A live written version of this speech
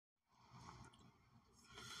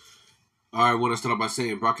All right, I want to start off by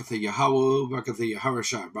saying Barakatha Yahweh, Barakatha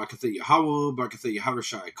Yahawashi, Barakatha Yahweh, Barakatha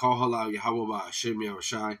Yahawashi, Call Halal Yahweh by Hashem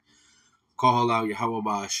Yahawashi, Call Halal Yahweh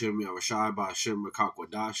by Hashem Yahawashi, by Hashem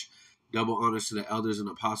Makakwadash. Double honors to the elders and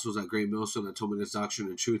apostles at Great Millstone that told me this doctrine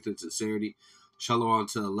in truth and sincerity. Shalom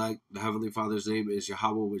to the elect. The Heavenly Father's name is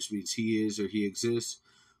Yahweh, which means He is or He exists.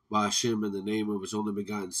 By Hashem, in the name of His only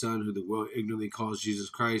begotten Son, who the world ignorantly calls Jesus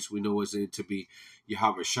Christ, we know His name to be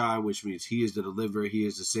Yahawashi, which means He is the deliverer, He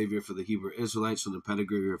is the Savior for the Hebrew Israelites from the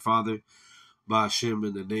pedigree of your father. By Hashem,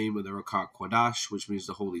 in the name of the Rakak Kwadash, which means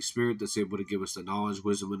the Holy Spirit, that's able to give us the knowledge,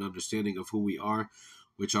 wisdom, and understanding of who we are,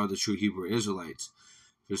 which are the true Hebrew Israelites.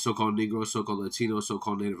 If you're so-called Negro, so-called Latino,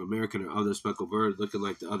 so-called Native American, or other speckled bird looking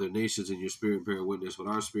like the other nations, in your spirit bear witness with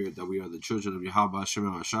our spirit that we are the children of Yahweh Hashem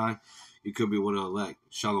Yahawashi, you could be one of the elect.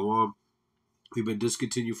 Shalom. We've been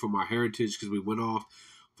discontinued from our heritage because we went off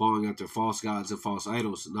following after false gods and false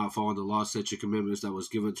idols, not following the law, statute, commandments that was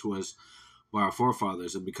given to us by our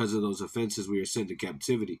forefathers. And because of those offenses, we are sent into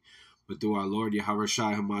captivity. But through our Lord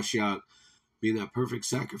Yahawashi HaMashiach, being that perfect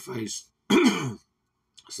sacrifice,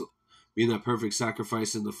 being that perfect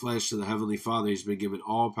sacrifice in the flesh to the Heavenly Father, He's been given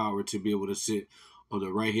all power to be able to sit on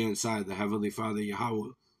the right-hand side of the Heavenly Father Yahweh,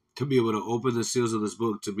 to be able to open the seals of this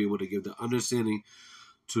book, to be able to give the understanding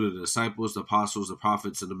to the disciples, the apostles, the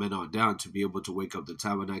prophets, and the men on down, to be able to wake up the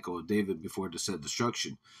tabernacle of David before the said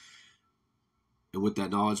destruction. And with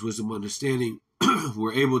that knowledge, wisdom, understanding,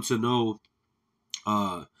 we're able to know,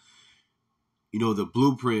 the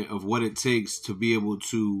blueprint of what it takes to be able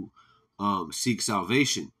to seek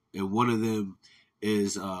salvation. And one of them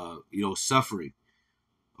is, suffering.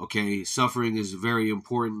 Okay, suffering is very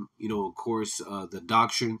important. Of course, the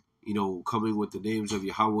doctrine, coming with the names of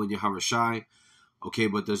Yahweh and Yahawashi. Okay,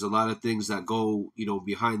 but there's a lot of things that go,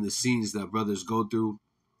 behind the scenes that brothers go through.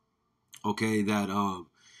 Okay, that,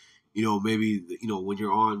 maybe, when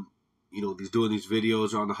you're on, doing these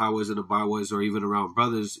videos on the highways and the byways, or even around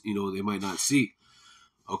brothers, they might not see.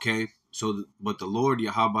 Okay, so, but the Lord,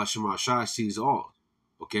 Yahweh Shemashai, sees all.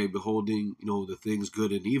 Okay, beholding, the things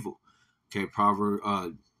good and evil. Okay,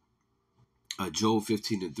 Job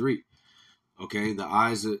 15:3. Okay, the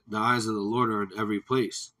eyes of the Lord are in every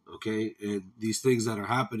place. Okay, and these things that are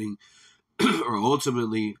happening are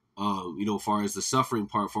ultimately, far as the suffering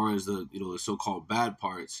part, far as the the so-called bad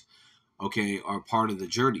parts, okay, are part of the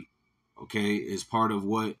journey. Okay, is part of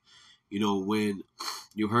what when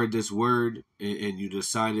you heard this word and you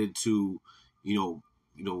decided to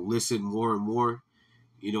listen more and more,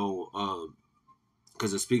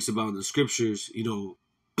 because it speaks about in the scriptures,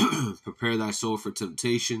 prepare thy soul for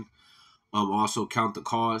temptation. Also count the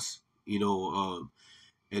cost,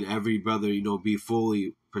 and every brother, be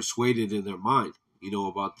fully persuaded in their mind,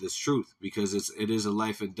 about this truth, because it is a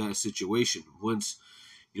life and death situation. Once,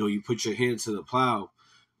 you put your hand to the plow,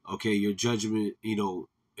 okay, your judgment, and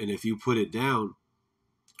if you put it down,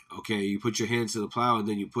 okay, you put your hand to the plow and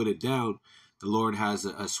then you put it down, the Lord has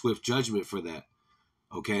a swift judgment for that.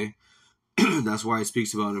 Okay. That's why it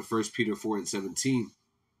speaks about in 1 Peter 4:17,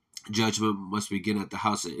 judgment must begin at the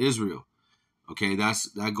house of Israel. Okay,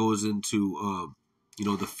 that goes into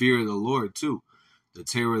the fear of the Lord too, the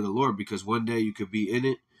terror of the Lord, because one day you could be in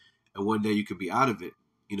it and one day you could be out of it.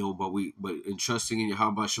 But in trusting in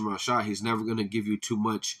Yahweh Shemashah, He's never going to give you too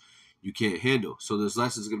much you can't handle. So this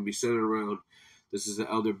lesson is going to be centered around, this is the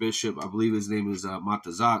elder bishop, I believe his name is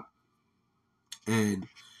Matazak, and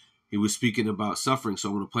he was speaking about suffering. So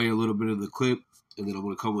I'm going to play a little bit of the clip, and then I'm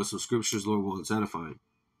going to come with some scriptures, Lord willing, it's edifying.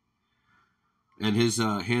 And his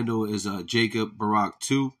handle is Jacob Barak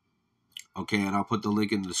 2. Okay, and I'll put the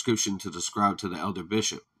link in the description to subscribe to the elder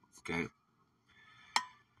bishop. Okay.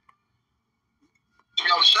 You're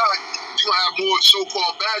going to have more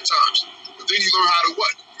so-called bad times. But then you learn how to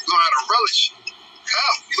what? You learn how to relish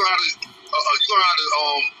hell. You learn how to,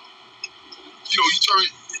 you turn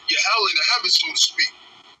your hell into heaven, so to speak.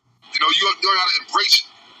 You learn how to embrace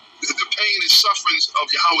the pain and sufferings of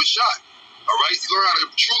Yahawashi. All right? You learn how to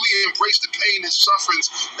truly embrace the pain and sufferings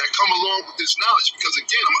that come along with this knowledge. Because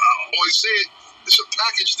again, I always say it, it's a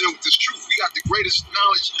package deal with this truth. We got the greatest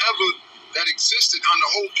knowledge ever that existed on the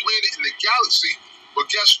whole planet in the galaxy. But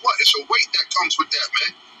guess what? It's a weight that comes with that,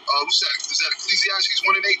 man. What's that? Is that Ecclesiastes 1:18?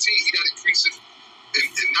 He that increaseth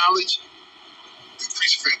in knowledge,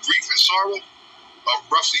 increaseth in grief and sorrow,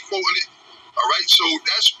 roughly quoting it. All right, so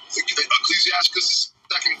that's Ecclesiastes,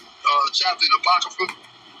 second chapter in Apocrypha,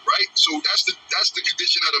 right? So that's the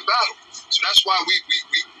condition of the battle. So that's why we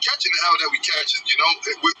catching the hell that we catching,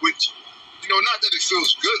 which not that it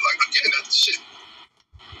feels good. Like again, that shit.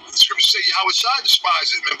 The scriptures say Yahawashi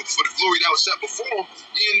despised it, man, but for the glory that was set before him,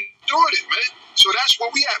 he endured it, man. So that's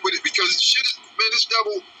where we at with it, because shit is, man, this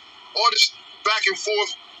devil, all this back and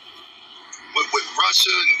forth with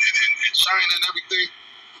Russia and China and everything.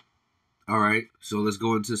 All right, so let's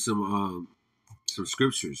go into some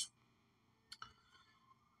scriptures.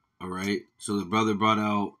 All right, so the brother brought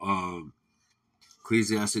out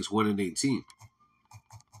Ecclesiastes 1:18.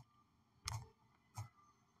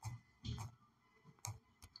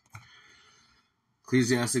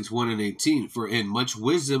 Ecclesiastes 1:18. For in much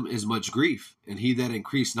wisdom is much grief, and he that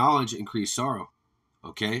increased knowledge increased sorrow.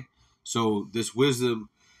 Okay, so this wisdom,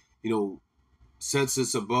 sets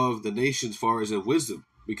us above the nations as far as in wisdom,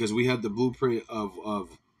 because we have the blueprint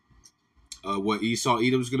of what Esau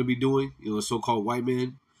Edom's going to be doing, the so-called white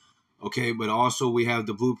man. Okay, but also we have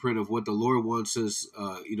the blueprint of what the Lord wants us,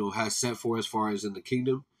 has set for as far as in the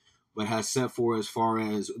kingdom, but has set for as far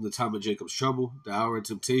as in the time of Jacob's trouble, the hour of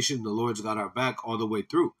temptation. The Lord's got our back all the way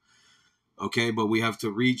through. Okay, but we have to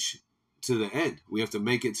reach to the end. We have to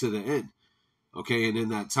make it to the end. Okay, and in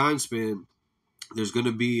that time span, there's going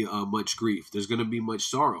to be much grief. There's going to be much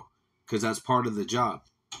sorrow, because that's part of the job.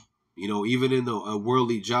 Even in a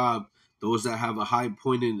worldly job, those that have a high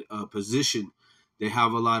pointed position, they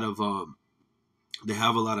have a lot of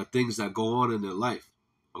things that go on in their life.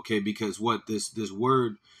 Okay, because what this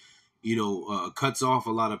word, cuts off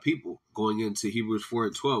a lot of people. Going into Hebrews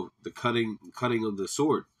 4:12, the cutting of the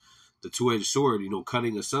sword, the two-edged sword,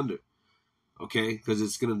 cutting asunder. Okay, because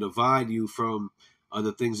it's going to divide you from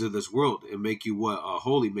the things of this world and make you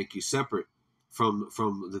holy, make you separate from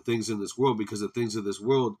the things in this world, because the things of this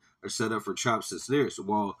world are set up for traps and snares.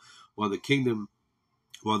 While the kingdom,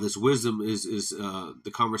 while this wisdom is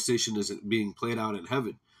the conversation is being played out in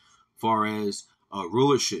heaven, far as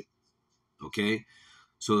rulership. Okay,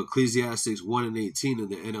 so Ecclesiastes 1:18 in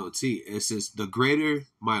the NLT, it says, "The greater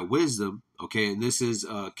my wisdom." Okay, and this is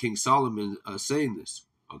King Solomon saying this.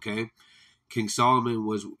 Okay. King Solomon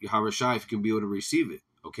was Yahawashi, if you can be able to receive it.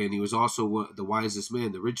 Okay, and he was also the wisest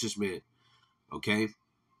man, the richest man. Okay,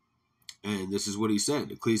 and this is what he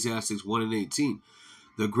said, Ecclesiastes 1:18.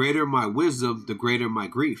 "The greater my wisdom, the greater my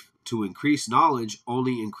grief. To increase knowledge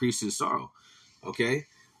only increases sorrow." Okay,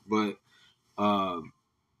 but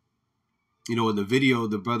in the video,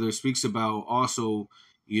 the brother speaks about also,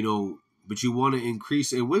 but you want to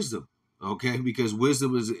increase in wisdom. Okay, because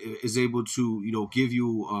wisdom is able to give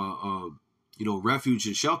you refuge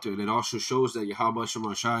and shelter. And it also shows that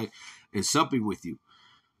Yahawashi is supping with you.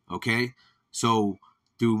 Okay? So,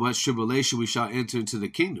 through much tribulation, we shall enter into the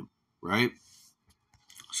kingdom, right?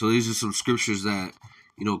 So, these are some scriptures that,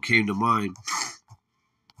 came to mind.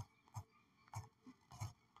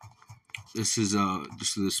 This is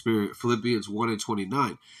just the spirit. Philippians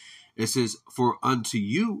 1:29. It says, "For unto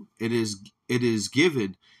you it is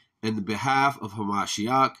given in the behalf of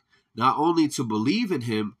Hamashiach, not only to believe in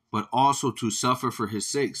him, but also to suffer for his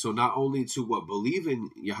sake." So not only to believe in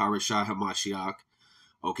Yahawashi Hamashiach,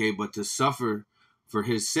 okay, but to suffer for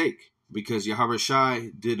his sake, because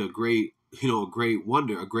Yahawashi did a great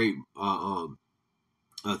wonder, a great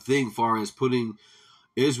thing, far as putting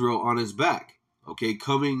Israel on his back. Okay,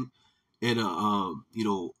 coming in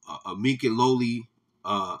a meek and lowly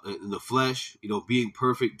in the flesh, being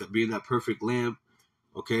perfect, being that perfect lamb.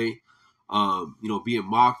 Okay, being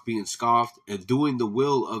mocked, being scoffed, and doing the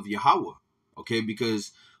will of Yahweh. Okay,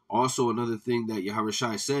 because also another thing that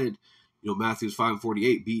Yahawashi said, Matthew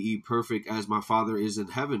 5:48, "Be ye perfect as my Father is in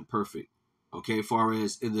heaven perfect." Okay, far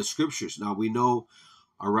as in the scriptures. Now we know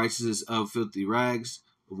our righteousness of filthy rags.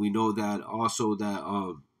 We know that also that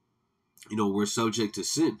we're subject to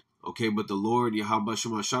sin. Okay, but the Lord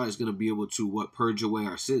Yahawashi is going to be able to purge away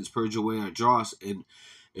our sins, purge away our dross, and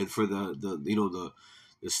for the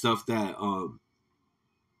stuff that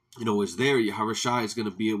is there, Yahawashi is going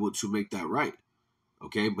to be able to make that right.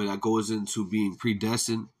 Okay, but that goes into being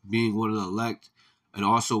predestined, being one of the elect, and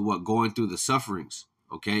also going through the sufferings.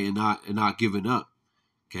 Okay, and not giving up.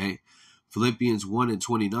 Okay, Philippians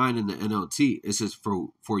 1:29 in the NLT, it says,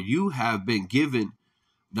 "For you have been given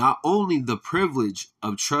not only the privilege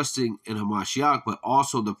of trusting in Hamashiach, but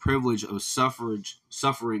also the privilege of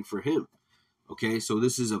suffering for him." Okay, so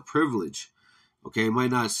this is a privilege. Okay, it might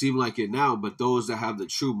not seem like it now, but those that have the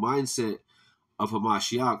true mindset of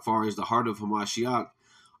Hamashiach, far as the heart of Hamashiach,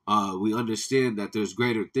 we understand that there's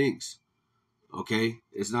greater things. Okay,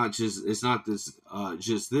 it's not just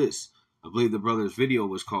this. I believe the brother's video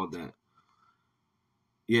was called that.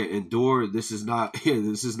 Yeah, endure. This is not. Yeah,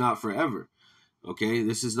 this is not forever. Okay,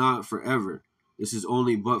 this is not forever. This is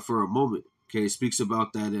only but for a moment. Okay, it speaks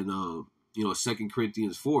about that in 2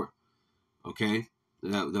 Corinthians 4. Okay,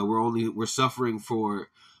 that we're suffering for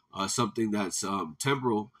something that's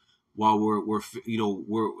temporal, while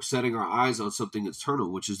we're setting our eyes on something eternal,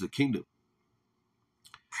 which is the kingdom.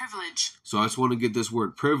 privilege. So I just want to get this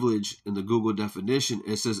word privilege in the Google definition.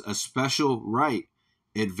 It says a special right,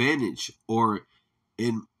 advantage, or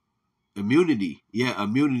in immunity. Yeah,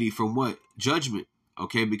 immunity from what? Judgment.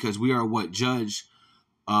 Okay, because we are what? Judged.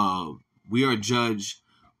 We are judged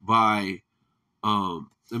by, let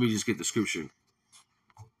me just get the scripture.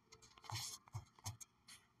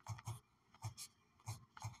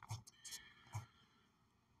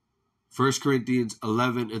 First Corinthians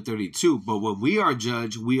 11:32. But when we are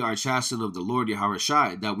judged, we are chastened of the Lord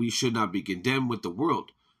Yahawashi, that we should not be condemned with the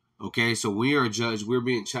world. Okay, so we are judged. We're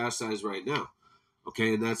being chastised right now.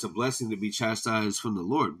 Okay, and that's a blessing to be chastised from the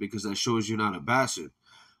Lord, because that shows you're not a bastard.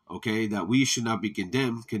 Okay, that we should not be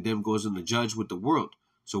condemned. Condemned goes in the judge with the world.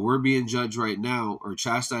 So we're being judged right now, or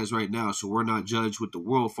chastised right now, so we're not judged with the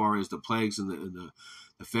world as far as the plagues and the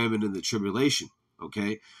famine and the tribulation.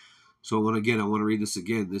 Okay. So I want to read this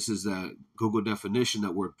again. This is that Google definition,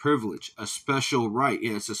 that word privilege, a special right.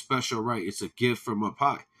 Yeah, it's a special right. It's a gift from up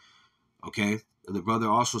high. Okay. And the brother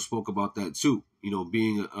also spoke about that too,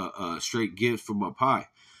 being a straight gift from up high,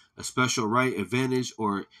 a special right, advantage,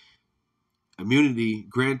 or immunity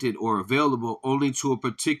granted or available only to a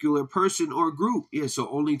particular person or group. Yeah, so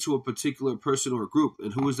only to a particular person or group.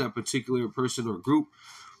 And who is that particular person or group?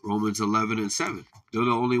 Romans 11:7. They're the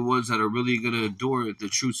only ones that are really going to endure the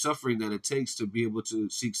true suffering that it takes to be able to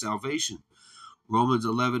seek salvation. Romans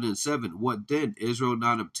 11:7. What then? Israel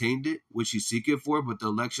not obtained it, which he seeketh for, but the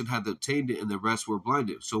election hath obtained it, and the rest were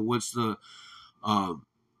blinded. So what's the,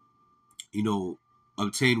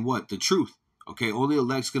 obtain what? The truth. Okay, only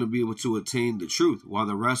elect's going to be able to attain the truth, while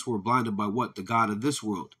the rest were blinded by what? The God of this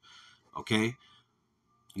world. Okay,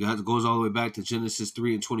 it goes all the way back to Genesis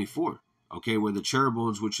 3:24. Okay, where the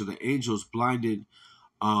cherubims, which are the angels, blinded,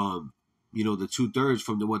 the 2/3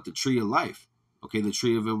 from the tree of life. Okay, the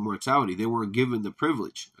tree of immortality. They weren't given the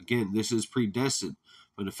privilege. Again, this is predestined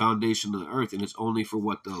from the foundation of the earth, and it's only for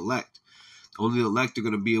what? The elect. Only the elect are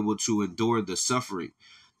going to be able to endure the suffering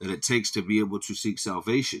that it takes to be able to seek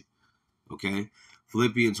salvation. Okay,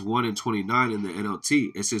 Philippians 1:29 in the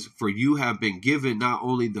NLT, it says, for you have been given not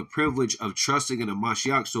only the privilege of trusting in a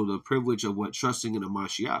Mashiach, so the privilege of what? Trusting in a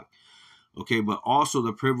Mashiach. Okay, but also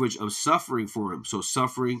the privilege of suffering for him. So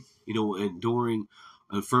suffering, enduring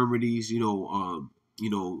infirmities, it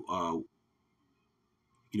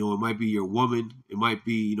might be your woman, it might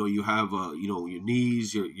be, you have, your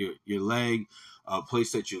knees, your leg, a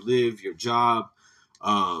place that you live, your job,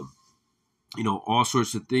 all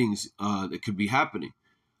sorts of things that could be happening.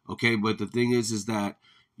 Okay, but the thing is that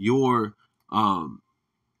your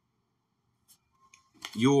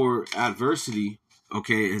adversity,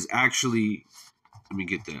 okay, is actually, let me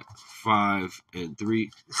get that, 5:3.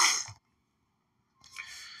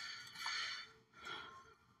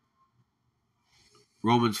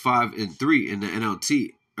 Romans 5:3 in the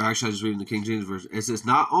NLT. Or actually, I just reading the King James Version. It says,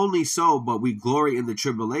 not only so, but we glory in the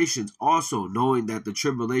tribulations also, knowing that the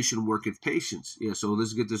tribulation worketh patience. Yeah, so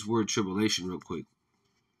let's get this word tribulation real quick.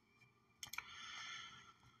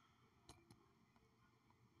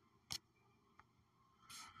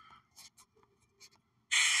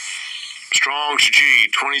 Strong's G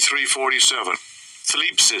 2347.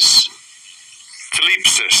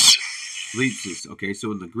 Thlipsis. Okay, so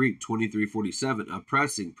in the Greek, 2347,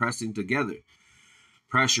 oppressing, pressing together.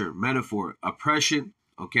 Pressure, metaphor, oppression.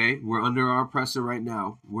 Okay, we're under our oppressor right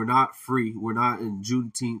now. We're not free. We're not in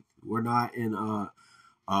Juneteenth. We're not in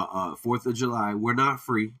 4th of July. We're not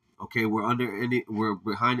free. Okay, we're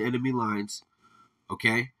behind enemy lines.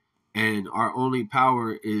 Okay, and our only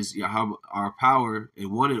power is Yahweh. Our power,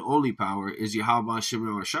 and one and only power, is Yahweh Shem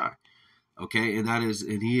Rashai. Okay, and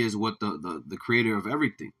he is what the creator of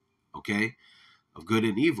everything. Okay, of good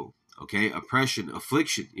and evil. Okay, oppression,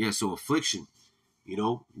 affliction. Yeah, so affliction.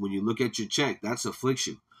 When you look at your check, that's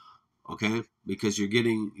affliction. Okay, because you're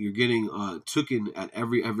getting taken at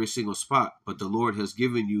every single spot, but the Lord has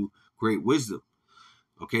given you great wisdom.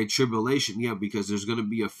 Okay, tribulation, yeah, because there's going to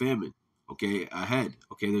be a famine. Okay, ahead.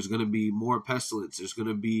 Okay, there's going to be more pestilence. There's going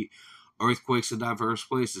to be earthquakes in diverse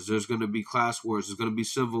places. There's going to be class wars. There's going to be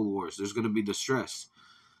civil wars. There's going to be distress.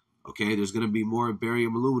 Okay, there's going to be more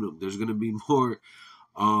barium aluminum. There's going to be more,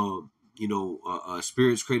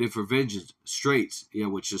 spirits created for vengeance. Straits, yeah,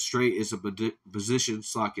 which is straight is a position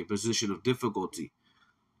of difficulty.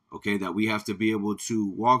 Okay, that we have to be able to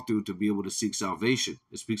walk through to be able to seek salvation.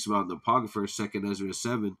 It speaks about in the Apocrypha, 2 Ezra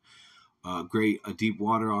 7, a deep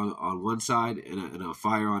water on one side and a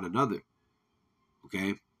fire on another.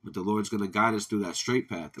 Okay, but the Lord's going to guide us through that straight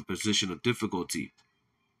path, a position of difficulty.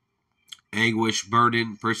 Anguish,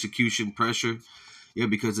 burden, persecution, pressure. Yeah,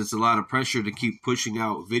 because it's a lot of pressure to keep pushing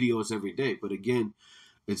out videos every day. But again,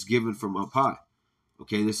 it's given from up high.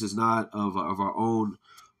 Okay, this is not of our own,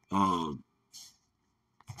 our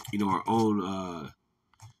own.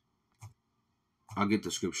 I'll get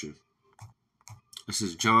the scripture. This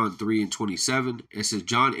is John 3:27. It says,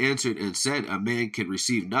 John answered and said, a man can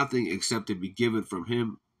receive nothing except it be given from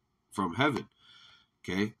him from heaven.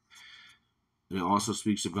 Okay. And it also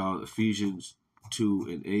speaks about Ephesians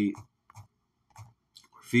 2:8.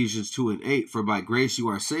 Ephesians 2:8, for by grace you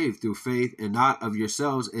are saved through faith, and not of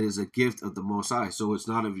yourselves. It is a gift of the Most High. So it's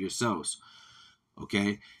not of yourselves.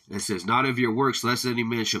 Okay. And it says, not of your works, lest any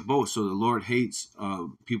man should boast. So the Lord hates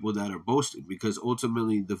people that are boasting, because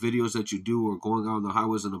ultimately the videos that you do or going on the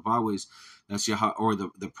highways and the byways, that's or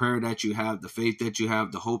the prayer that you have, the faith that you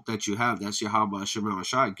have, the hope that you have, that's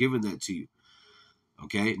Yahawashi giving that to you.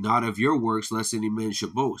 Okay, not of your works, lest any man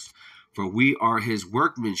should boast. For we are his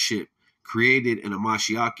workmanship, created in a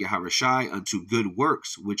Mashiach Yahawashi unto good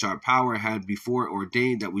works, which our power had before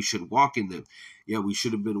ordained that we should walk in them. Yeah, we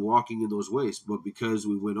should have been walking in those ways, but because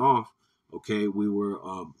we went off, okay, we were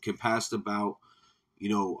compassed about,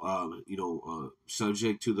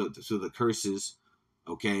 subject to the curses,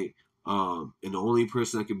 okay. And the only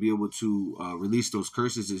person that can be able to release those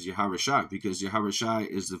curses is Yahawashi, because Yahawashi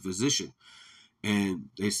is the physician. And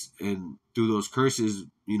through those curses,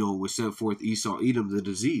 was sent forth Esau, Edom, the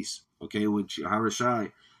disease. Okay, which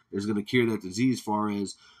Yahawashi is going to cure that disease, as far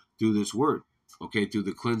as through this word. Okay, through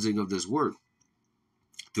the cleansing of this word,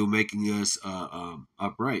 through making us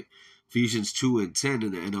upright. Ephesians 2:10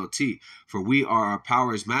 in the NLT. For we are our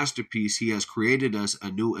power's masterpiece. He has created us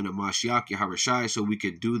anew in a Mashiach Yahawashi, so we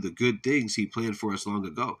can do the good things he planned for us long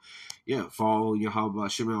ago. Yeah, follow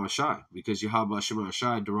Yahawashi, because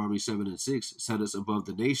Yahawashi, Deuteronomy 7:6, set us above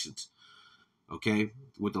the nations. Okay,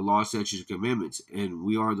 with the law, statutes, and commandments, and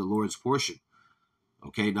we are the Lord's portion.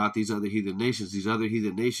 Okay, not these other heathen nations. These other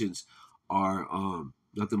heathen nations are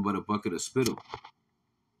nothing but a bucket of spittle.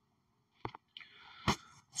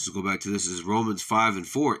 Let's go back to this. This is Romans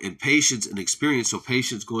 5:4. And patience and experience. So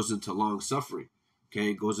patience goes into long suffering.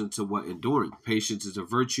 Okay, it goes into what? Enduring. Patience is a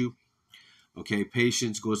virtue. Okay,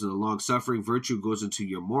 patience goes into long suffering. Virtue goes into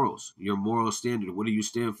your morals, your moral standard. What do you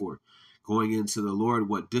stand for? Going into the Lord,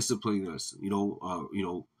 what? Disciplining us.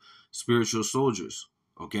 Spiritual soldiers.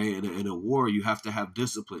 Okay, in a war, you have to have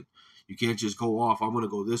discipline. You can't just go off. I'm going to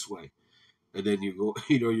go this way, and then you go.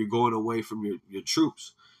 You're going away from your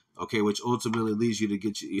troops. Okay, which ultimately leads you to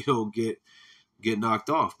get knocked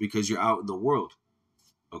off, because you're out in the world.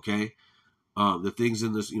 Okay. The things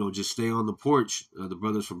in this, just stay on the porch. The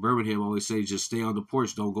brothers from Birmingham always say, just stay on the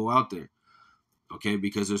porch. Don't go out there. Okay.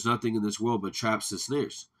 Because there's nothing in this world but traps and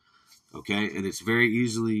snares. Okay. And it's very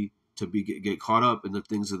easily to get caught up in the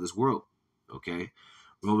things of this world. Okay.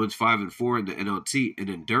 Romans 5:4 in the NLT. And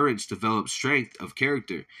endurance develops strength of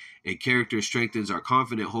character, and character strengthens our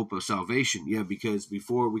confident hope of salvation. Yeah. Because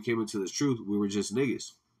before we came into this truth, we were just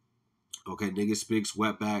niggas. Okay. Niggas, spigs,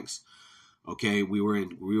 wetbacks. Okay, we were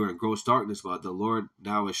in gross darkness, but the Lord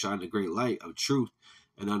now is shining a great light of truth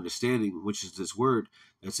and understanding, which is this word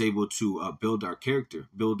that's able to build our character,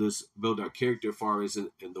 build our character as far as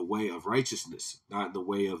in the way of righteousness, not in the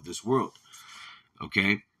way of this world.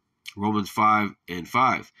 Okay, Romans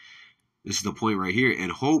 5:5. This is the point right here.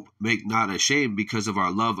 And hope make not ashamed, because of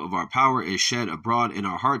our love of our power is shed abroad in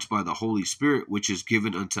our hearts by the Holy Spirit, which is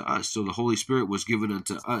given unto us. So the Holy Spirit was given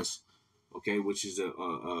unto us. Okay, which is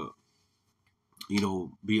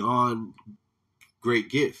beyond great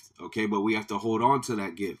gift. Okay, but we have to hold on to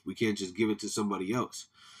that gift. We can't just give it to somebody else.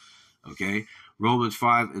 Okay, Romans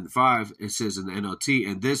 5:5, it says in the NLT,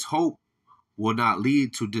 and this hope will not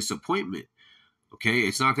lead to disappointment. Okay,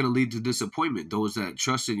 it's not going to lead to disappointment. Those that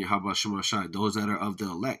trust in Yahawashi, those that are of the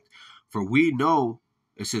elect. For we know,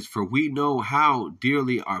 it says, for we know how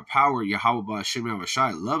dearly our power,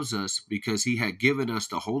 Yahawashi, loves us, because he had given us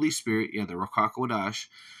the Holy Spirit, the Ruach HaKodesh,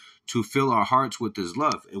 to fill our hearts with his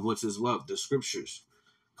love. And what's his love? The scriptures.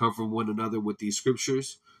 Come from one another with these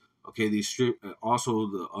scriptures. Okay, also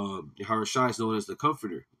the Yahawashi is known as the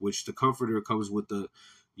Comforter, which the Comforter comes with the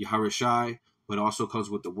Yahawashi, but also comes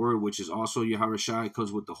with the Word, which is also Yahawashi,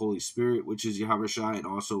 comes with the Holy Spirit, which is Yahawashi, and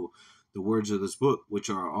also the words of this book, which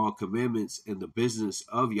are all commandments and the business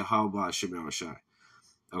of Yahawashi.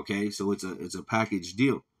 Okay, so it's a package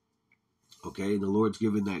deal. Okay, and the Lord's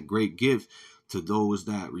given that great gift to those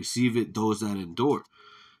that receive it, those that endure.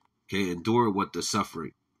 Okay, endure what the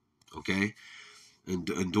suffering. Okay, and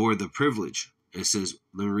endure the privilege. It says,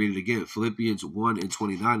 let me read it again. Philippians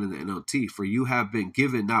 1:29 in the NLT. For you have been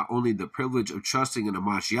given not only the privilege of trusting in the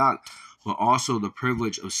Mashiach, but also the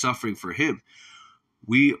privilege of suffering for him.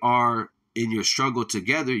 We are in your struggle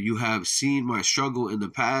together, you have seen my struggle in the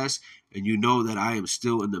past, and you know that I am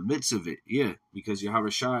still in the midst of it. Yeah, because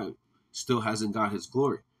Yahawashi still hasn't got his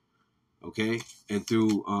glory. Okay, and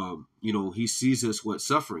through he sees us what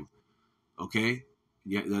suffering. Okay,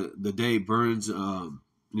 yeah, the day burns.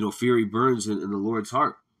 Fury burns in the Lord's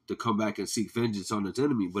heart to come back and seek vengeance on its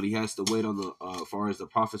enemy, but he has to wait on the as far as the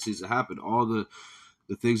prophecies that happen. All the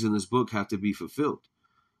things in this book have to be fulfilled.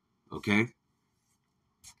 Okay,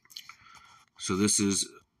 so this is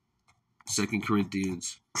 2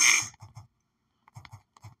 Corinthians.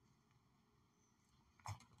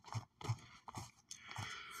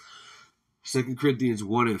 Second Corinthians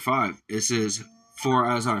 1 and 5. It says, "For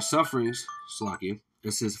as our sufferings, Slakia,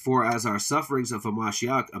 it says, for as our sufferings of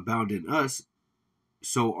Hamashiach abound in us,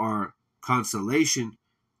 so our consolation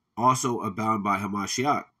also abound by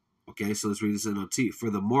Hamashiach." Okay, so let's read this in OT. "For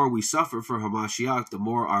the more we suffer for Hamashiach, the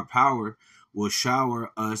more our power will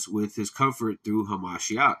shower us with his comfort through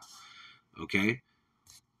Hamashiach." Okay,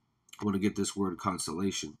 I want to get this word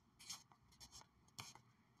consolation.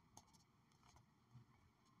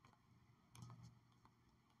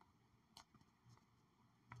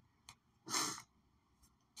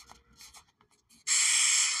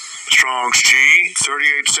 Strong's G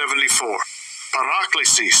 3874.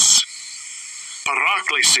 Paraklesis.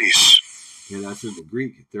 Paraklesis. Yeah, that's in the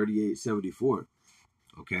Greek, 3874.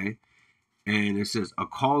 Okay, and it says a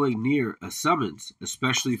calling near, a summons,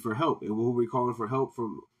 especially for help. And what were we calling for help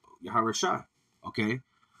from Yahawashi? Okay,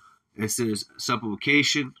 it says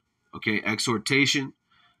supplication, okay, exhortation,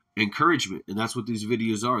 encouragement, and that's what these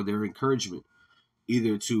videos are. They're encouragement,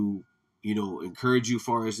 either to encourage you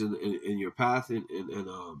far as in your path and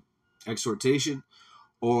exhortation,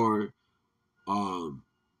 or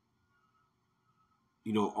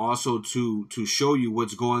also to show you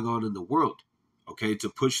what's going on in the world. Okay, to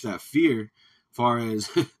push that fear, far as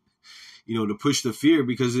to push the fear,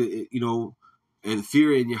 because and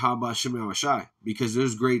fear in Yahawashi, because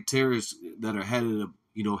there's great terrorists that are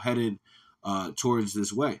headed towards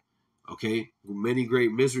this way. Okay, many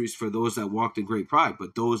great miseries for those that walked in great pride,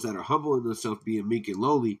 but those that are humble in themselves, being meek and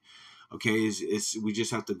lowly, okay, is we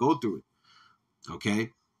just have to go through it.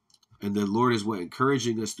 Okay, and the Lord is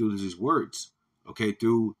encouraging us through his words. Okay,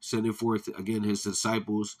 through sending forth again his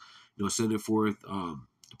disciples, sending forth the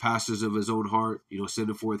pastors of his own heart,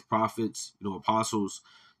 sending forth prophets, apostles,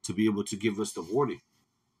 to be able to give us the warning.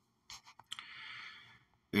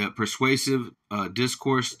 Persuasive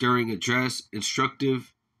discourse, stirring address,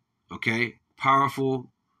 instructive, okay,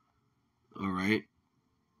 powerful. All right.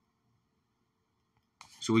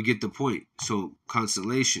 So we get the point. So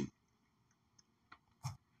consolation.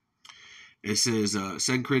 It says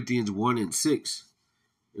 2 Corinthians 1 and 6.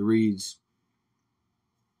 It reads,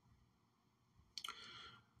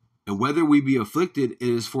 "And whether we be afflicted, it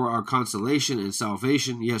is for our consolation and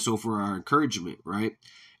salvation." Yes, so for our encouragement, right?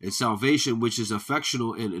 And salvation, which is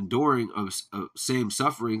affectional and enduring of same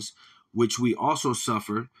sufferings, which we also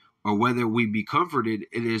suffer, or whether we be comforted,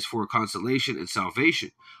 it is for consolation and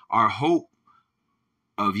salvation. Our hope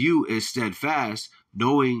of you is steadfast,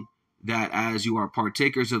 knowing that as you are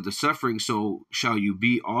partakers of the suffering, so shall you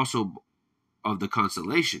be also of the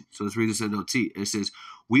consolation. So let's read this in NLT. It says,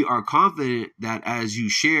 "We are confident that as you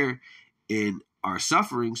share in our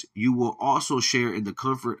sufferings, you will also share in the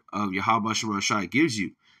comfort of Yahawashi gives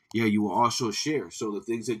you." Yeah, you will also share. So the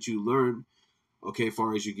things that you learn, okay, as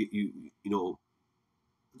far as you get the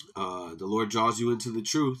Lord draws you into the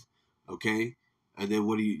truth, okay. And then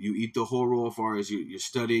what do you eat the whole roll as far as you're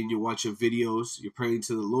studying, you're watching videos, you're praying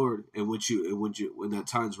to the Lord, and when that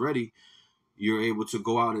time's ready, you're able to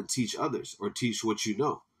go out and teach others or teach what you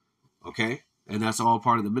know, okay? And that's all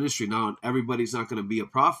part of the ministry. Now, everybody's not going to be a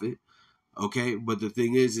prophet, okay? But the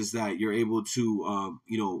thing is that you're able to,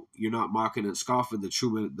 you're not mocking and scoffing the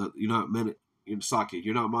true, you're not mocking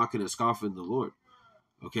and scoffing the Lord,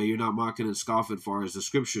 okay? You're not mocking and scoffing as far as the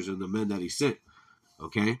scriptures and the men that he sent,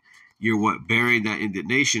 okay? You're bearing that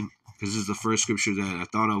indignation, because this is the first scripture that I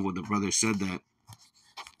thought of when the brother said that.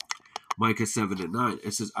 Micah 7 and 9.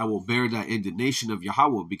 It says, "I will bear that indignation of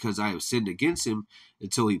Yahweh, because I have sinned against him.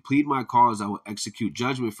 Until he plead my cause, I will execute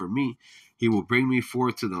judgment for me. He will bring me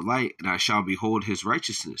forth to the light, and I shall behold his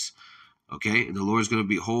righteousness." Okay, and the Lord is going to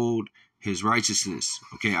behold his righteousness.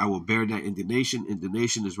 Okay, I will bear that indignation.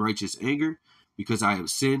 Indignation is righteous anger, because I have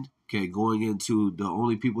sinned. Okay, going into the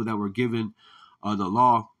only people that were given the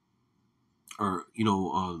law, or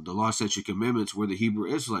the law, statute, commandments, were the Hebrew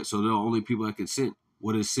Israelites. So they're the only people that can sin.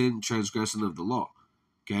 What is sin? Transgression of the law.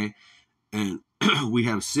 Okay, and we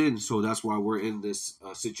have sinned, so that's why we're in this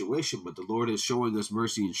situation. But the Lord is showing us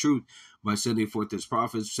mercy and truth by sending forth his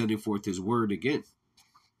prophets, sending forth his word again.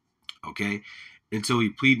 Okay, until he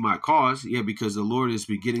plead my cause. Yeah, because the Lord is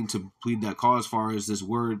beginning to plead that cause as far as this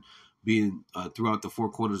word being throughout the four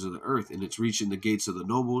corners of the earth, and it's reaching the gates of the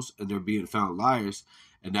nobles, and they're being found liars,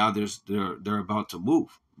 and now they're about to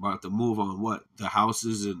move on what the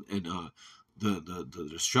houses and the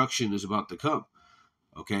destruction is about to come.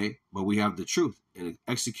 Okay, but we have the truth and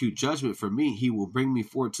execute judgment for me. He will bring me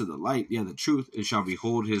forth to the light. Yeah, the truth, and shall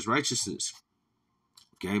behold his righteousness.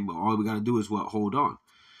 Okay, but all we got to do is what? Hold on.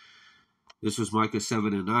 This was Micah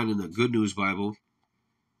 7 and 9 in the Good News Bible.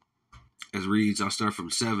 As reads, I'll start from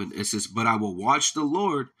 7. It says, but I will watch the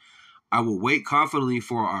Lord. I will wait confidently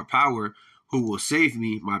for our power, who will save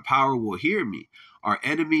me. My power will hear me. Our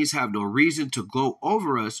enemies have no reason to gloat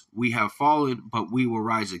over us. We have fallen, but we will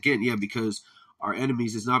rise again. Yeah, because our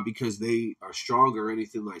enemies is not because they are strong or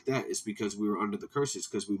anything like that. It's because we were under the curses,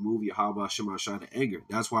 because we moved Yahawashi to anger.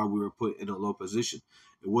 That's why we were put in a low position.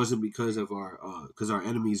 It wasn't because of our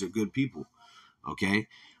enemies are good people. Okay,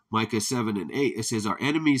 Micah 7 and 8, it says, our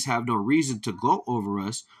enemies have no reason to gloat over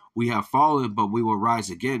us. We have fallen, but we will rise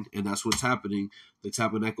again. And that's what's happening. The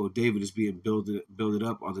tabernacle of David is being builded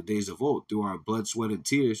up on the days of old through our blood, sweat, and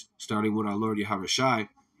tears, starting with our Lord Yahawashi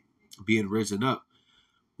being risen up.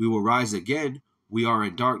 We will rise again. We are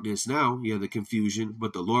in darkness now, yeah, the confusion,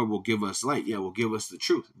 but the Lord will give us light. Yeah, will give us the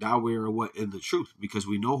truth. Now we are what? In the truth, because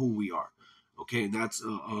we know who we are. Okay, and that's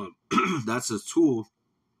that's a tool.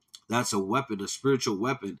 That's a weapon, a spiritual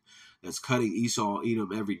weapon that's cutting Esau,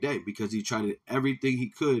 Edom every day, because he tried everything he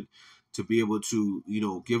could to be able to,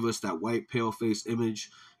 give us that white, pale face image,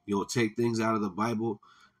 take things out of the Bible.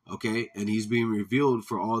 Okay. And he's being revealed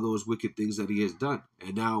for all those wicked things that he has done.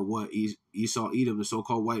 And now what Esau, Edom, the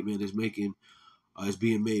so-called white man, is making, is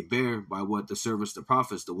being made bare by what the servants, the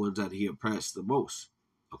prophets, the ones that he oppressed the most.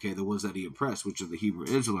 Okay. The ones that he oppressed, which are the Hebrew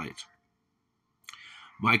Israelites.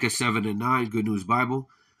 Micah 7 and 9, Good News Bible.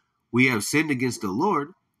 We have sinned against the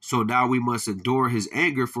Lord, so now we must endure his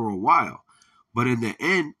anger for a while. But in the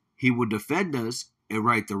end, he will defend us and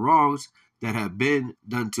right the wrongs that have been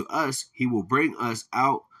done to us. He will bring us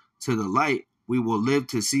out to the light. We will live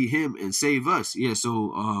to see him and save us. Yeah,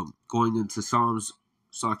 so going into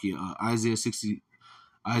Isaiah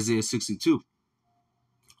 62.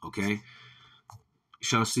 Okay.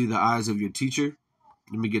 Shall see the eyes of your teacher.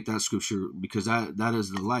 Let me get that scripture, because that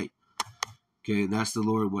is the light. Okay, and that's the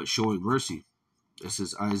Lord showing mercy. This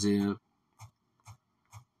is Isaiah.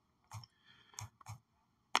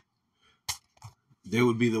 They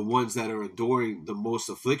would be the ones that are enduring the most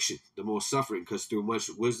affliction, the most suffering, because through much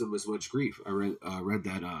wisdom is much grief. I read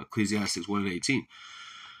that Ecclesiastes 1 and 18.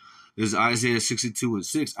 This is Isaiah 62 and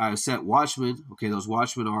 6. I have set watchmen. Okay, those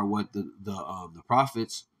watchmen are what the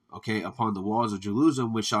prophets. Okay, upon the walls of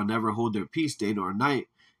Jerusalem, which shall never hold their peace day nor night,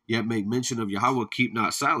 yet make mention of Yahweh, keep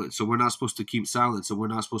not silent. So we're not supposed to keep silent. So we're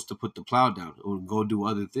not supposed to put the plow down or go do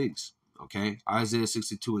other things. Okay, Isaiah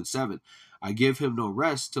 62 and 7. I give him no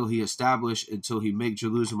rest till he establish, until he make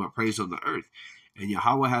Jerusalem a praise on the earth. And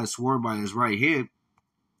Yahweh has sworn by his right hand,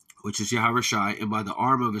 which is Yahawashi, and by the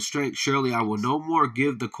arm of his strength, surely I will no more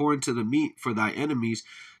give the corn to the meat for thy enemies.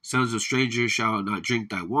 Sons of strangers shall not drink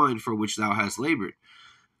thy wine, for which thou hast labored.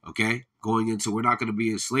 Okay, going into, we're not going to be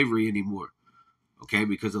in slavery anymore. Okay,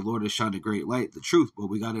 because the Lord has shined a great light, the truth, but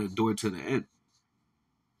we got to endure to the end.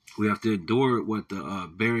 We have to endure what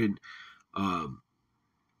the bearing the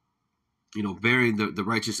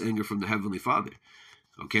righteous anger from the Heavenly Father.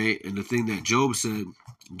 Okay, and the thing that Job said,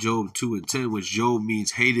 Job 2 and 10, which Job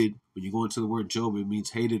means hated. When you go into the word Job, it means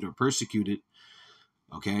hated or persecuted.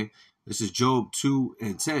 Okay, this is Job 2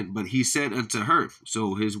 and 10. But he said unto her,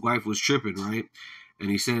 so his wife was tripping, right? And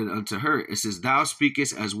he said unto her, it says, thou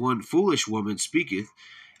speakest as one foolish woman speaketh.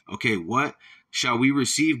 Okay, what? Shall we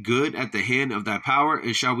receive good at the hand of thy power,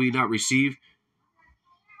 and shall we not receive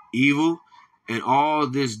evil? And all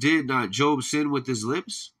this did not Job sin with his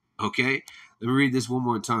lips? Okay, let me read this one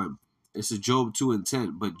more time. This is Job 2 and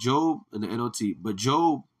 10. But Job, in the NLT, but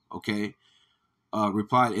Job, okay,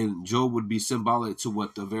 replied, and Job would be symbolic to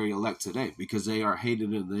what the very elect today, because they are hated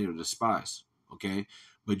and they are despised. Okay,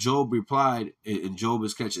 but Job replied, and Job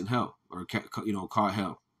is catching hell, or caught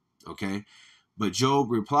hell. Okay, but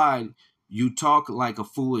Job replied, you talk like a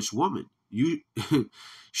foolish woman. You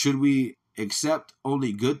should we accept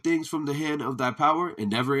only good things from the hand of thy power and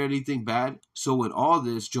never anything bad? So in all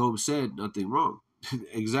this, Job said nothing wrong.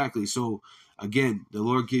 Exactly. So again, the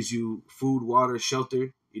Lord gives you food, water,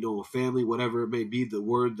 shelter, a family, whatever it may be, the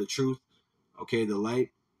word, the truth, okay, the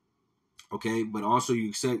light, okay, but also you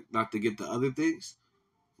accept not to get the other things,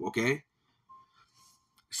 okay?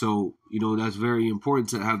 So, that's very important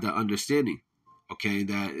to have that understanding, okay,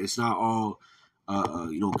 that it's not all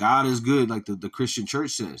God is good, like the Christian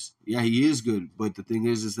church says. Yeah, he is good, but the thing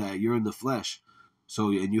is that you're in the flesh. So,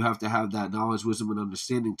 and you have to have that knowledge, wisdom, and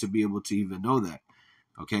understanding to be able to even know that.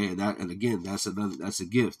 Okay, and again, that's a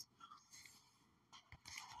gift.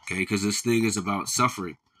 Okay, because this thing is about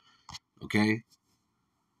suffering. Okay,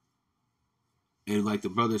 and like the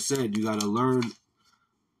brother said, you got to learn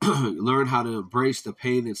learn how to embrace the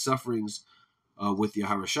pain and sufferings with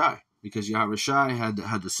Yahawashi, because Yahawashi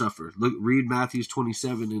had to suffer. Read Matthew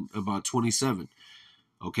 27 and about 27.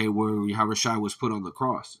 Okay, where Yahawashi was put on the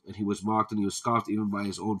cross, and he was mocked and he was scoffed even by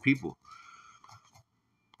his own people.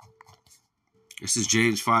 This is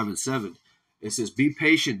James 5 and 7. It says, "Be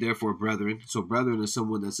patient, therefore, brethren." So, brethren is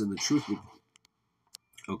someone that's in the truth.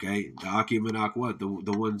 Okay, the Akim and Akwat,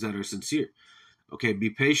 the ones that are sincere. Okay,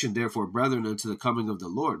 "Be patient, therefore, brethren, unto the coming of the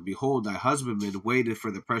Lord. Behold, thy husbandman waited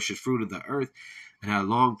for the precious fruit of the earth, and had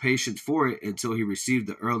long patience for it until he received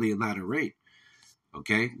the early and latter rain."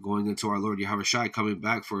 Okay, going into our Lord Yahawashi, coming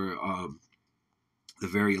back for the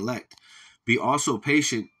very elect. "Be also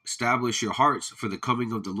patient, establish your hearts, for the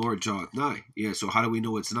coming of the Lord draweth nigh." Yeah, so how do we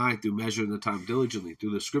know it's nigh? Through measuring the time diligently,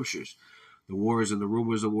 through the scriptures. The wars and the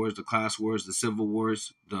rumors of wars, the class wars, the civil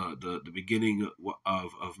wars, the beginning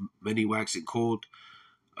of many waxing cold.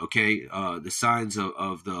 Okay, the signs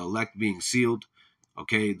of the elect being sealed.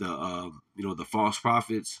 Okay, the false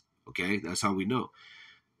prophets. Okay, that's how we know.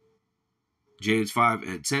 James 5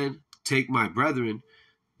 and 10. "Take my brethren,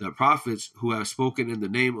 the prophets who have spoken in the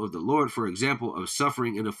name of the Lord, for example of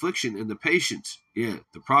suffering and affliction and the patience." Yeah,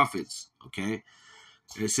 the prophets. Okay.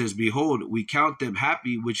 It says, "Behold, we count them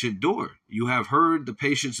happy which endure. You have heard the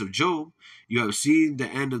patience of Job. You have seen the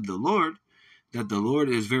end of the Lord, that the Lord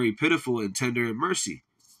is very pitiful and tender in mercy."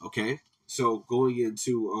 Okay. So going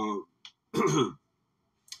into,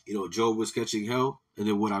 Job was catching hell, and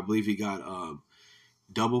then what I believe he got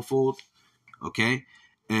double fold. Okay.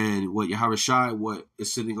 And what Yahawashi, what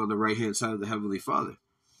is sitting on the right hand side of the Heavenly Father.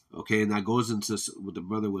 Okay, and that goes into what the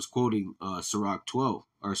brother was quoting, Sirach 12,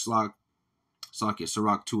 or Sirach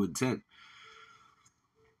 2 and 10.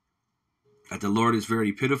 That the Lord is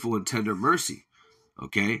very pitiful and tender mercy.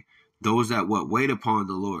 Okay, those that wait upon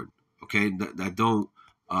the Lord. Okay, that don't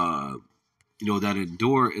that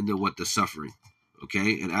endure in the suffering.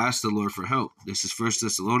 Okay, and ask the Lord for help. This is 1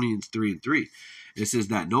 Thessalonians 3 and 3. It says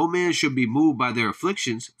that no man should be moved by their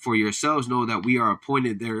afflictions, for yourselves know that we are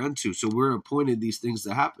appointed thereunto. So we're appointed these things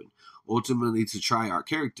to happen, ultimately to try our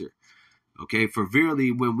character. Okay, "For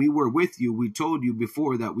verily, when we were with you, we told you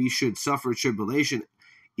before that we should suffer tribulation,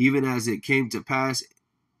 even as it came to pass,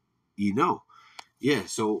 ye know." Yeah,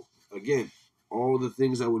 so again, all the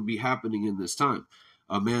things that would be happening in this time.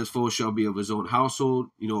 "A man's foe shall be of his own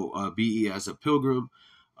household, be ye as a pilgrim."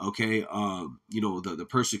 Okay, the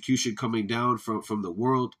persecution coming down from the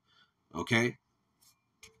world. Okay,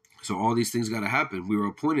 so all these things got to happen. We were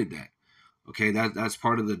appointed that. Okay, that's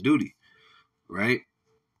part of the duty, right?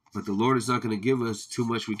 But the Lord is not going to give us too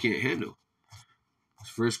much we can't handle.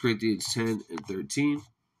 1 Corinthians 10 and 13.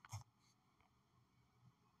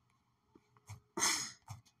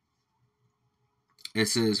 It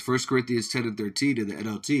says, 1 Corinthians 10 and 13 in the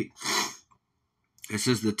NLT. It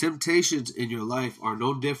says, "The temptations in your life are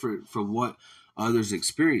no different from what others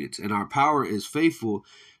experience, and our power is faithful.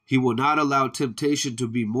 He will not allow temptation to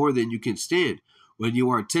be more than you can stand. When you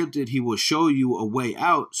are tempted, he will show you a way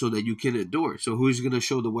out so that you can endure." So who's going to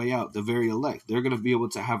show the way out? The very elect. They're going to be able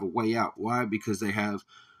to have a way out. Why? Because they have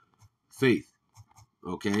faith.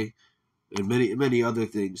 Okay? And many other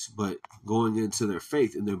things, but going into their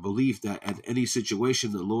faith and their belief that at any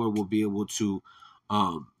situation the Lord will be able to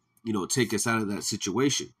take us out of that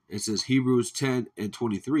situation. It says Hebrews 10 and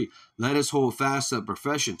 23, "Let us hold fast the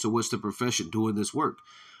profession." So what's the profession? Doing this work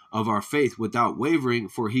of our faith without wavering,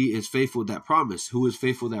 for he is faithful that promise. Who is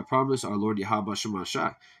faithful that promise? Our Lord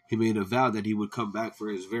Yahawashi. He made a vow that he would come back for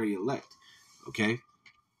his very elect. Okay?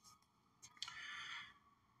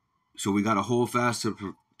 So we got to hold fast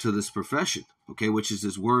to this profession, okay, which is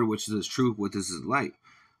his word, which is his truth, which is his light.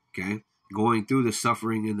 Okay? Going through the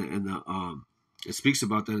suffering it speaks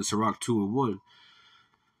about that in Sirach 2 and 1.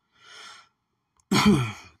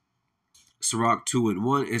 Sirach 2 and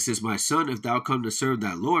 1, it says, "My son, if thou come to serve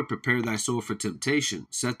thy Lord, prepare thy soul for temptation.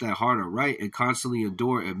 Set thy heart aright, and constantly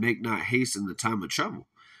endure, and make not haste in the time of trouble.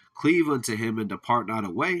 Cleave unto him, and depart not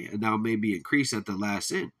away, and thou may be increased at the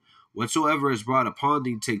last end. Whatsoever is brought upon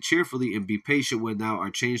thee, take cheerfully, and be patient when thou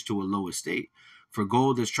art changed to a low estate. For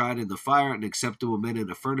gold is tried in the fire, and acceptable men in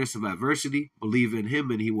the furnace of adversity. Believe in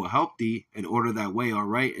him, and he will help thee, and order thy way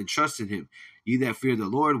aright, and trust in him. Ye that fear the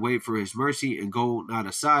Lord, wait for his mercy, and go not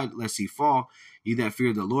aside, lest he fall. Ye that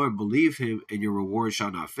fear the Lord, believe him, and your reward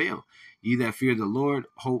shall not fail. Ye that fear the Lord,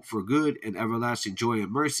 hope for good and everlasting joy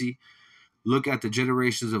and mercy. Look at the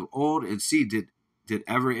generations of old, and see, did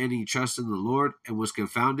ever any trust in the Lord, and was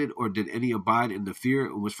confounded? Or did any abide in the fear,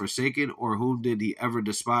 and was forsaken? Or whom did he ever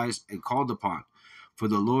despise and called upon? For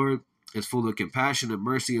the Lord is full of compassion and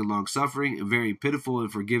mercy and long-suffering, and very pitiful,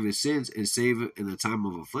 and forgive his sins, and save in the time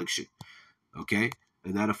of affliction. Okay?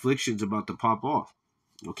 And that affliction's about to pop off.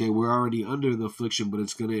 Okay? We're already under the affliction, but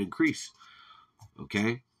it's going to increase.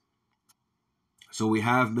 Okay? So we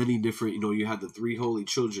have many different, you had the three holy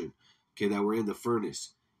children, okay, that were in the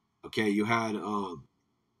furnace. Okay, you had a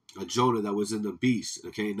Jonah that was in the beast.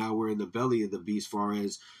 Okay, now we're in the belly of the beast, as far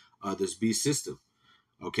as this beast system.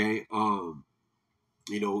 Okay,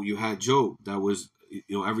 you had Job that was,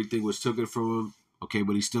 everything was taken from him. Okay,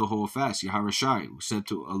 but he still hold fast. Yahawashi was sent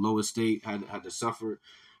to a low estate, had to suffer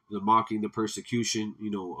the mocking, the persecution.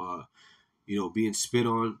 Being spit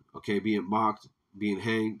on. Okay, being mocked, being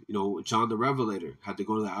hanged. John the Revelator had to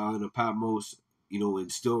go to the island of Patmos.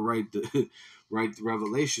 And still write the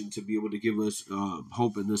revelation to be able to give us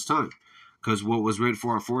hope in this time, because what was written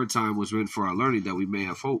for our foretime was written for our learning, that we may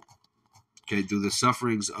have hope. Okay, through the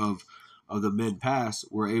sufferings of the men past,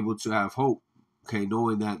 we're able to have hope. Okay,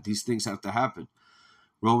 knowing that these things have to happen.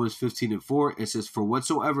 Romans 15:4, it says, "For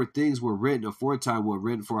whatsoever things were written aforetime were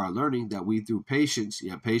written for our learning, that we through patience,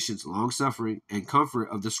 long suffering, and comfort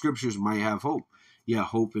of the scriptures might have hope."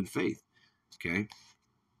 Hope and faith. Okay.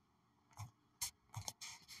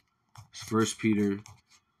 1 Peter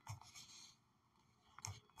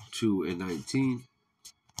 2:19.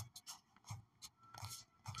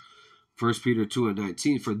 1 Peter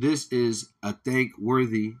 2:19. For this is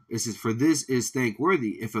thankworthy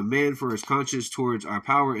if a man for his conscience towards our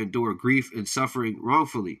power endure grief and suffering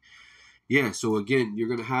wrongfully. So again, you're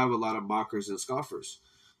going to have a lot of mockers and scoffers.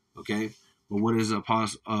 Okay, but what is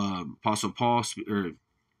Apostle Paul or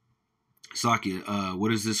Saki?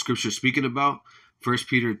 What is this scripture speaking about? 1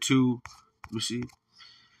 Peter 2. Let me see.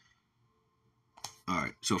 All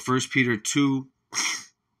right, so 1 Peter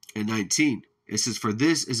 2:19. It says, "For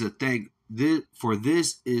this is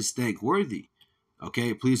thankworthy." Okay,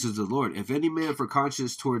 it pleases the Lord. "If any man for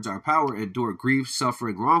conscience towards our power endure grief,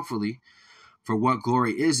 suffering wrongfully, for what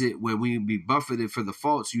glory is it when we be buffeted for the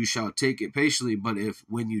faults, you shall take it patiently? But if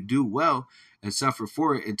when you do well and suffer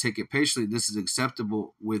for it and take it patiently, this is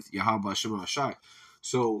acceptable with Yahawashi."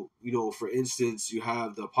 So, for instance, you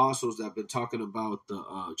have the apostles that have been talking about the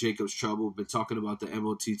Jacob's trouble, been talking about the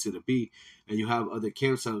MOT to the B, and you have other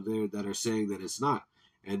camps out there that are saying that it's not.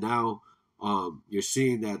 And now you're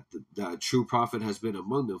seeing that the true prophet has been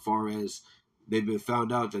among them, as far as they've been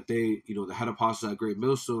found out that they, the head apostles at Great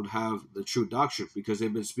Millstone have the true doctrine, because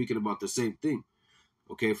they've been speaking about the same thing,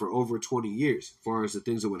 okay, for over 20 years, as far as the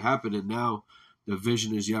things that would happen. And now the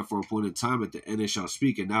vision is yet for a point in time, at the end it shall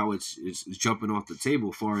speak. And now it's jumping off the table,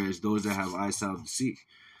 as far as those that have eyes to see,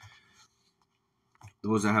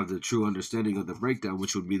 those that have the true understanding of the breakdown,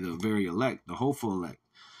 which would be the very elect, the hopeful elect.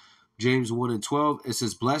 James 1:12, it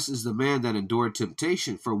says, "Blessed is the man that endured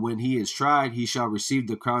temptation, for when he is tried, he shall receive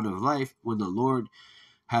the crown of life, when the Lord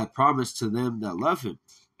had promised to them that love him."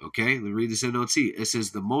 Okay, let's read this NLT. It says,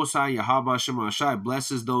 "The Most High Yahawashi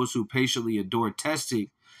blesses those who patiently endure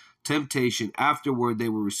temptation. Afterward, they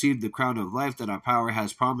will receive the crown of life that our power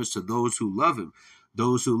has promised to those who love him."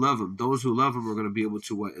 Those who love him are going to be able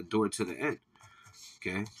to endure to the end.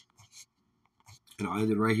 Okay. And I'll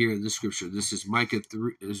end it right here in this scripture. This is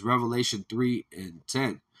Revelation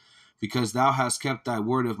 3:10. "Because thou hast kept thy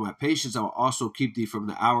word of my patience, I will also keep thee from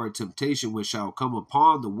the hour of temptation, which shall come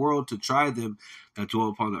upon the world to try them that dwell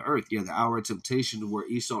upon the earth." The hour of temptation, where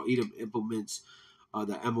Esau Edom implements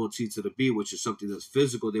the MOT to the B, which is something that's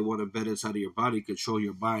physical. They want to embed inside of your body, control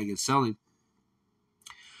your buying and selling.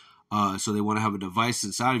 So they want to have a device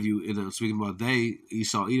inside of you. And I'm speaking about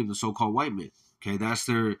Esau Edom, the so-called white man. Okay, that's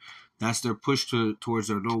their push towards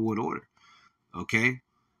their no wood order. Okay,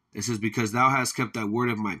 it says, "Because thou hast kept thy word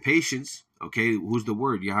of my patience." Okay, who's the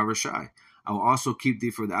word? Yahawashi. "I will also keep thee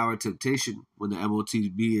for the hour of temptation," when the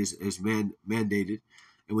MOTB is mandated.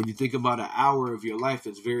 And when you think about an hour of your life,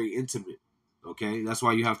 it's very intimate. Okay, that's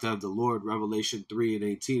why you have to have the Lord. Revelation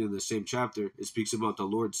 3:18 in the same chapter, it speaks about the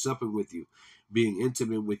Lord supping with you, being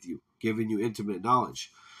intimate with you, giving you intimate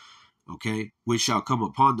knowledge. Okay, "which shall come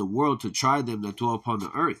upon the world to try them that dwell upon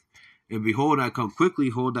the earth. And behold, I come quickly.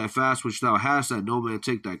 Hold thy fast which thou hast, that no man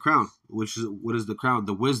take thy crown." What is the crown?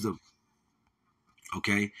 The wisdom.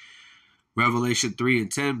 Okay, Revelation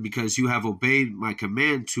 3:10, "Because you have obeyed my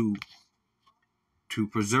command to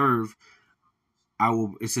preserve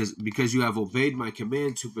It says, because you have obeyed my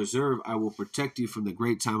command to preserve, I will protect you from the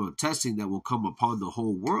great time of testing that will come upon the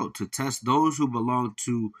whole world to test those who belong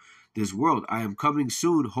to this world. I am coming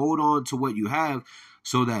soon. Hold on to what you have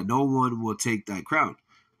so that no one will take that crown.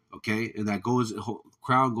 Okay. And that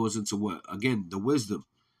crown goes into what? Again, the wisdom,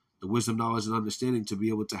 knowledge, and understanding to be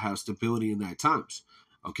able to have stability in that times.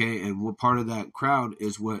 Okay. And what part of that crown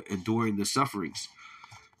is what? Enduring the sufferings.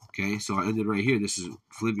 Okay. So I ended right here. This is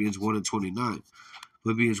Philippians 1:29.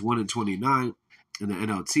 Philippians 1:29 in the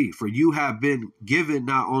NLT. For you have been given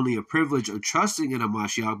not only a privilege of trusting in a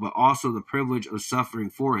Mashiach, but also the privilege of suffering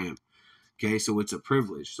for him. Okay, so it's a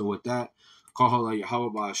privilege. So with that,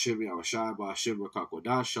 Yahawashi, Yahawashi, Ba'Hashem,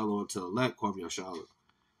 Rakakodash, Shalom to the elect, Kwam Yashala.